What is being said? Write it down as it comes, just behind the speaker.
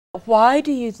Why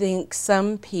do you think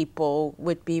some people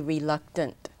would be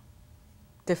reluctant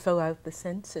to fill out the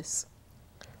census?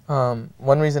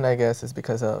 One reason, I guess, is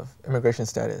because of immigration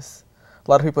status. A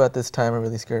lot of people at this time are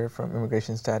really scared from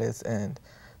immigration status, and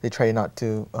they try not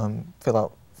to fill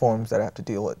out forms that have to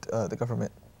deal with the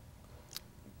government.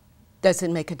 Does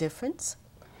it make a difference?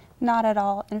 Not at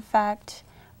all. In fact,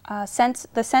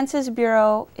 the Census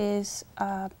Bureau is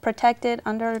protected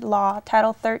under law,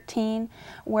 Title 13,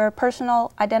 where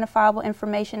personal identifiable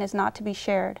information is not to be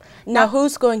shared. Now,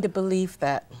 who's going to believe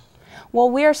that? Well,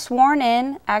 we are sworn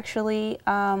in, actually.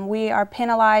 We are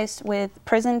penalized with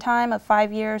prison time of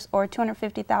 5 years or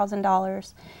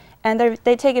 $250,000. And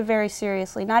they take it very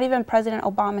seriously. Not even President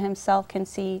Obama himself can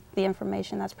see the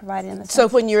information that's provided in the census. So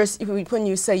when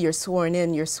you say you're sworn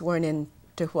in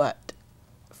to what?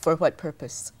 For what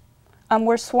purpose?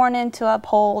 We're sworn in to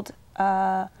uphold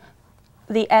the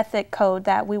ethic code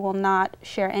that we will not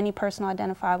share any personal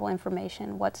identifiable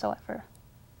information whatsoever.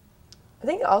 I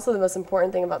think also the most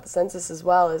important thing about the census as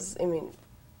well is,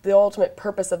 the ultimate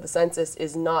purpose of the census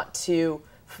is not to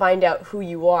find out who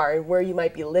you are and where you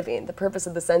might be living. The purpose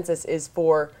of the census is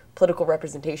for political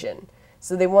representation.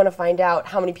 So they want to find out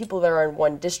how many people there are in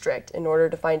one district in order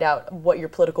to find out what your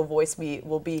political voice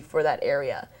will be for that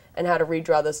area and how to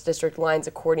redraw those district lines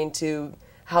according to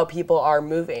how people are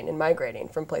moving and migrating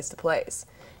from place to place.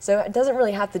 So it doesn't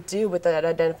really have to do with that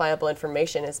identifiable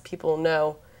information. As people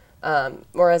know,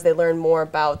 or as they learn more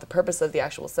about the purpose of the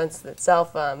actual census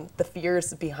itself, the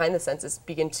fears behind the census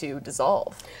begin to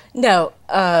dissolve. Now,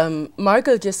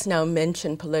 Margot just now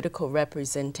mentioned political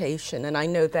representation, and I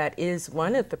know that is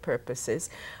one of the purposes,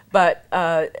 but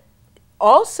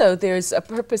also there's a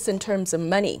purpose in terms of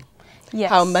money. Yes.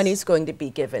 How money's going to be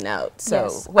given out. So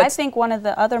yes. I think one of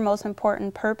the other most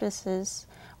important purposes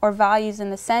or values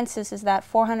in the census is that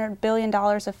 $400 billion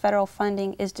of federal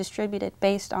funding is distributed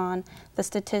based on the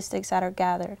statistics that are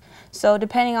gathered. So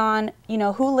depending on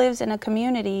who lives in a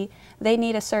community, they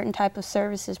need a certain type of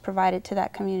services provided to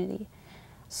that community.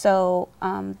 So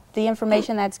the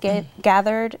information that's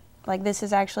gathered, like this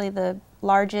is actually the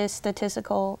largest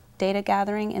statistical data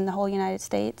gathering in the whole United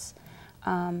States.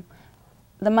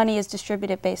 The money is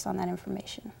distributed based on that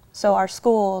information. So our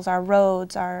schools, our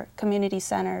roads, our community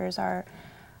centers, our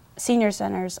senior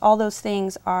centers, all those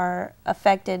things are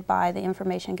affected by the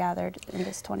information gathered in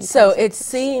this 2010 So census. it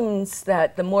seems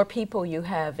that the more people you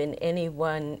have in any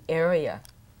one area,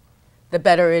 the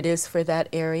better it is for that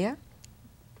area.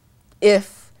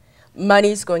 If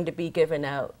money's going to be given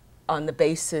out on the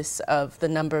basis of the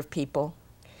number of people,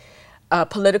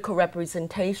 political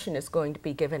representation is going to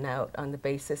be given out on the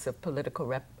basis of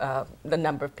the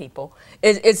number of people.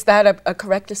 Is that a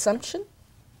correct assumption?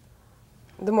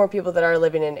 The more people that are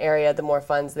living in an area, the more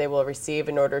funds they will receive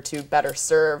in order to better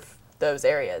serve those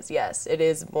areas. Yes, it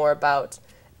is more about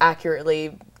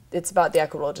it's about the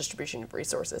equitable distribution of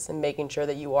resources and making sure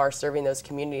that you are serving those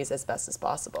communities as best as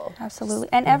possible. Absolutely,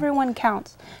 and everyone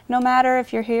counts. No matter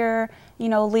if you're here,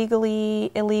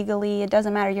 legally, illegally, it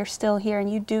doesn't matter, you're still here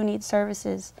and you do need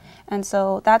services. And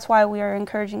so that's why we are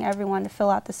encouraging everyone to fill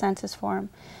out the census form.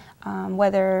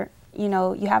 Whether you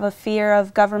have a fear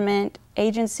of government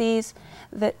agencies,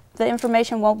 the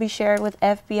information won't be shared with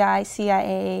FBI,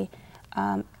 CIA,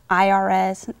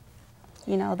 IRS,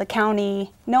 the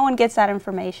county. No one gets that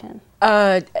information.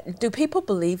 Do people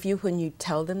believe you when you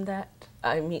tell them that?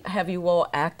 I mean, have you all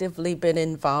actively been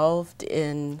involved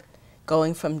in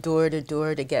going from door to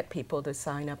door to get people to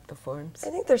sign up the forms? I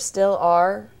think there still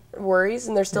are worries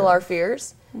and there still are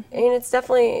fears. Mm-hmm. And it's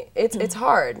definitely, it's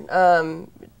hard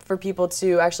for people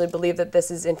to actually believe that this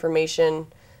is information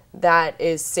that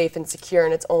is safe and secure,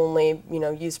 and it's only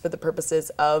used for the purposes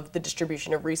of the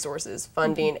distribution of resources,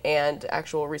 funding, and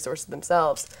actual resources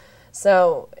themselves.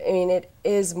 So, it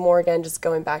is more, again, just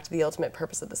going back to the ultimate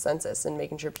purpose of the census and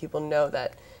making sure people know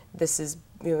that this is,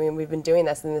 we've been doing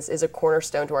this, and this is a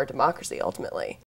cornerstone to our democracy, ultimately.